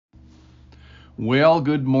Well,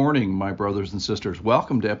 good morning, my brothers and sisters.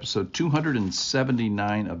 Welcome to episode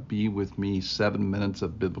 279 of Be With Me, 7 Minutes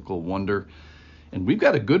of Biblical Wonder. And we've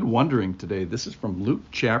got a good wondering today. This is from Luke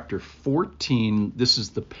chapter 14. This is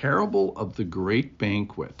the parable of the great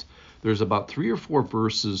banquet. There's about 3 or 4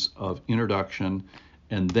 verses of introduction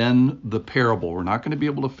and then the parable. We're not going to be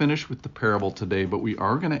able to finish with the parable today, but we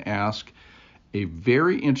are going to ask a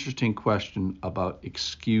very interesting question about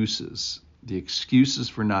excuses. The excuses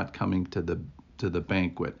for not coming to the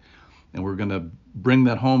banquet. And we're going to bring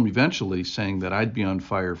that home eventually, saying that I'd be on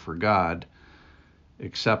fire for God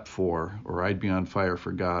or I'd be on fire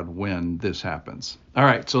for God when this happens. All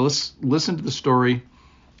right, so let's listen to the story.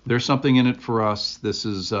 There's something in it for us. This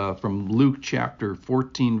is from Luke chapter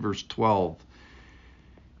 14, verse 12.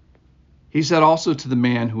 He said also to the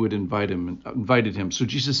man who had invited him. So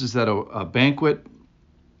Jesus is at a banquet.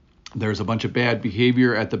 There's a bunch of bad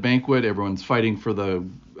behavior at the banquet. Everyone's fighting for the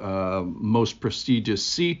most prestigious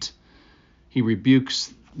seat. He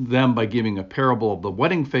rebukes them by giving a parable of the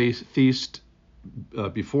wedding feast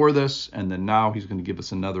before this, and then now he's going to give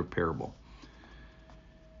us another parable.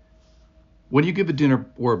 When you give a dinner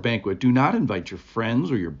or a banquet, do not invite your friends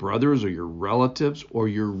or your brothers or your relatives or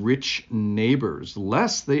your rich neighbors,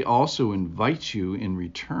 lest they also invite you in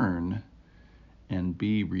return and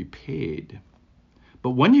be repaid.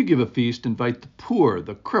 But when you give a feast, invite the poor,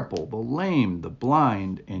 the crippled, the lame, the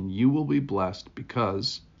blind, and you will be blessed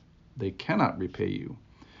because they cannot repay you.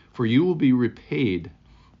 For you will be repaid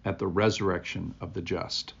at the resurrection of the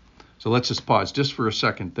just. So let's just pause just for a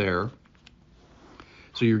second there.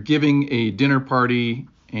 So you're giving a dinner party,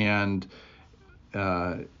 and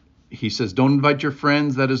he says, don't invite your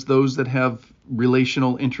friends, that is those that have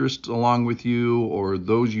relational interests along with you, or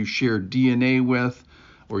those you share DNA with,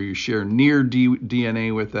 or you share near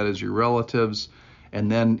DNA with, that is your relatives, and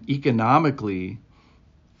then economically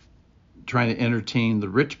trying to entertain the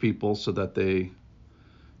rich people so that they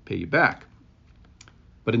pay you back.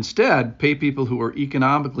 But instead, pay people who are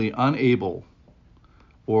economically unable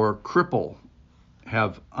or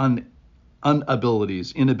have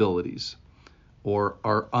inabilities, or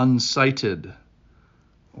are unsighted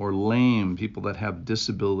or lame, people that have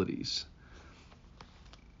disabilities,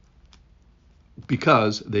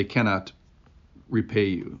 because they cannot repay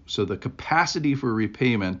you. So the capacity for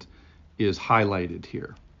repayment is highlighted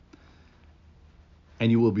here.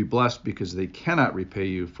 And you will be blessed because they cannot repay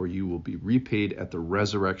you, for you will be repaid at the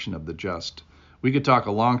resurrection of the just. We could talk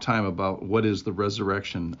a long time about what is the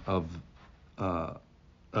resurrection of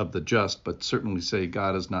the just, but certainly say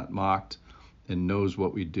God is not mocked and knows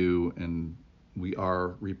what we do, and we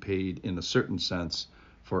are repaid in a certain sense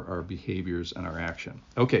for our behaviors and our action.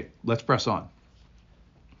 Okay, let's press on.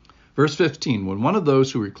 Verse 15, when one of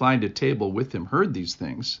those who reclined at table with him heard these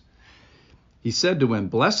things, he said to him,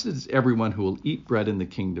 blessed is everyone who will eat bread in the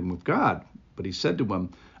kingdom of God. But he said to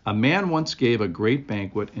him, a man once gave a great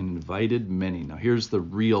banquet and invited many. Now here's the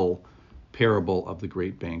real parable of the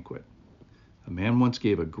great banquet. A man once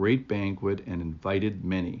gave a great banquet and invited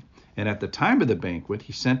many. And at the time of the banquet,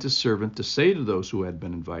 he sent his servant to say to those who had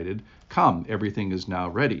been invited, come, everything is now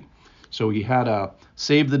ready. So he had a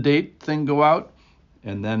save the date thing go out,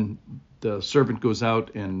 and then the servant goes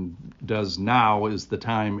out and does now is the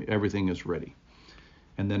time everything is ready.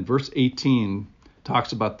 And then verse 18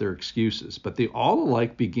 talks about their excuses. But they all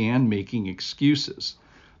alike began making excuses.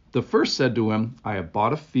 The first said to him, I have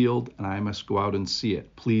bought a field and I must go out and see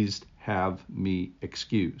it. Please have me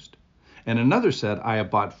excused. And another said, I have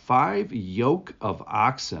bought 5 yoke of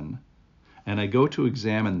oxen and I go to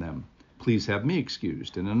examine them. Please have me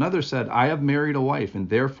excused. And another said, I have married a wife and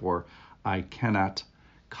therefore I cannot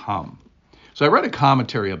come. So I read a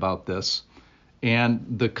commentary about this, and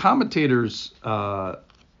the commentator's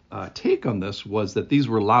take on this was that these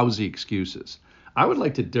were lousy excuses. I would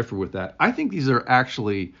like to differ with that. I think these are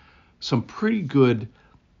actually some pretty good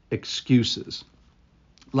excuses.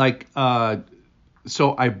 Like,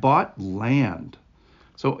 so I bought land.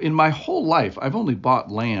 So in my whole life, I've only bought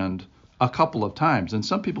land a couple of times, and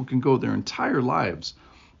some people can go their entire lives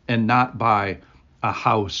and not buy a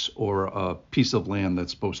house or a piece of land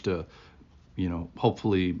that's supposed to,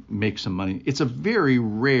 hopefully make some money. It's a very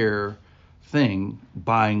rare thing,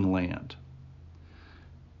 buying land.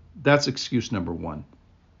 That's excuse number 1.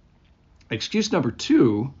 Excuse number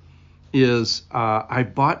 2 is I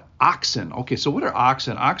bought oxen. Okay, so what are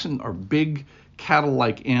oxen? Oxen are big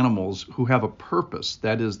cattle-like animals who have a purpose.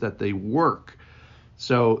 That is that they work.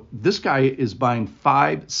 So this guy is buying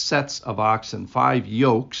 5 sets of oxen, 5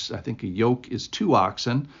 yokes. I think a yoke is 2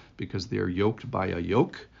 oxen because they are yoked by a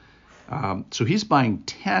yoke. So he's buying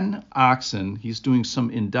 10 oxen. He's doing some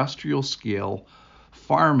industrial scale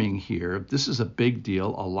farming here. This is a big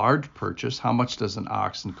deal, a large purchase. How much does an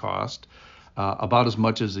oxen cost? About as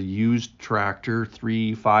much as a used tractor,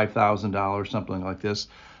 $5,000, something like this.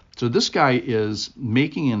 So this guy is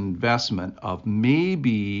making an investment of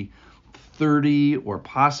maybe $30,000 or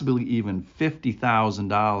possibly even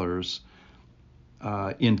 $50,000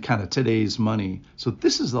 in kind of today's money. So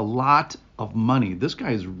this is a lot of money. This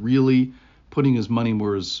guy is really putting his money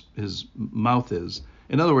where his mouth is.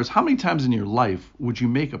 In other words, how many times in your life would you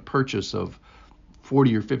make a purchase of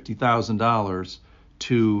 $40,000 or $50,000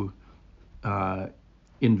 to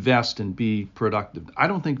invest and be productive? I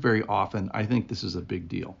don't think very often. I think this is a big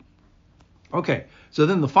deal. Okay, so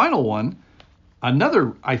then the final one,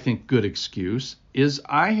 another, I think, good excuse is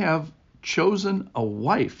I have chosen a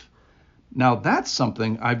wife. Now, that's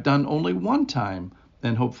something I've done only one time,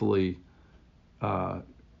 and hopefully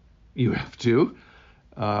you have too.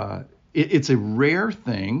 It's a rare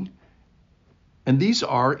thing, and these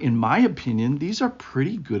are, in my opinion, these are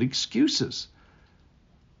pretty good excuses.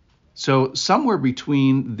 So somewhere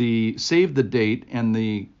between the save the date and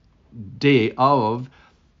the day of,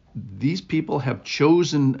 these people have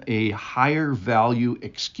chosen a higher value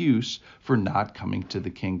excuse for not coming to the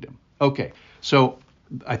kingdom. Okay, so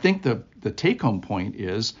I think the take-home point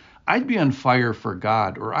is I'd be on fire for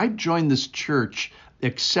God, or I'd join this church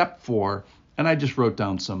except for, and I just wrote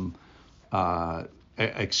down some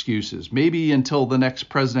excuses, maybe until the next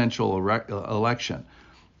presidential election,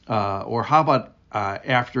 or how about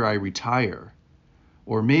after I retire,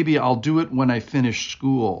 or maybe I'll do it when I finish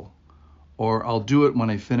school, or I'll do it when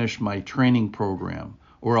I finish my training program,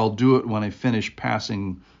 or I'll do it when I finish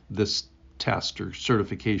passing this test or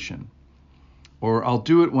certification, or I'll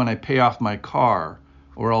do it when I pay off my car,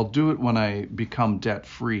 or I'll do it when I become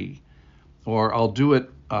debt-free, or I'll do it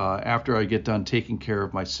after I get done taking care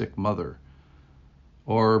of my sick mother,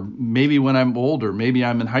 or maybe when I'm older, maybe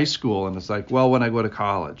I'm in high school and it's like, well, when I go to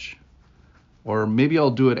college, or maybe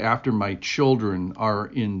I'll do it after my children are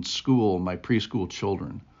in school, my preschool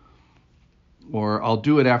children, or I'll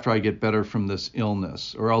do it after I get better from this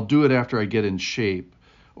illness, or I'll do it after I get in shape,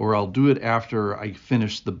 or I'll do it after I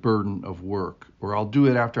finish the burden of work, or I'll do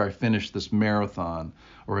it after I finish this marathon,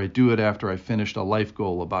 or I do it after I finished a life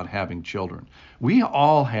goal about having children. We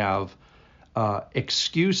all have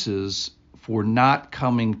excuses for not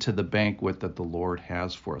coming to the banquet that the Lord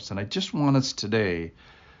has for us. And I just want us today,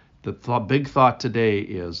 big thought today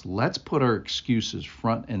is, let's put our excuses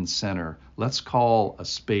front and center. Let's call a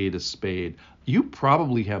spade a spade. You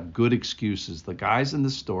probably have good excuses. The guys in the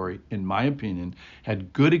story, in my opinion,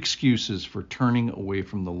 had good excuses for turning away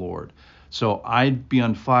from the Lord. So I'd be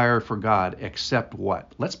on fire for God, except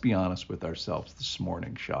what? Let's be honest with ourselves this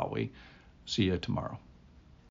morning, shall we? See you tomorrow.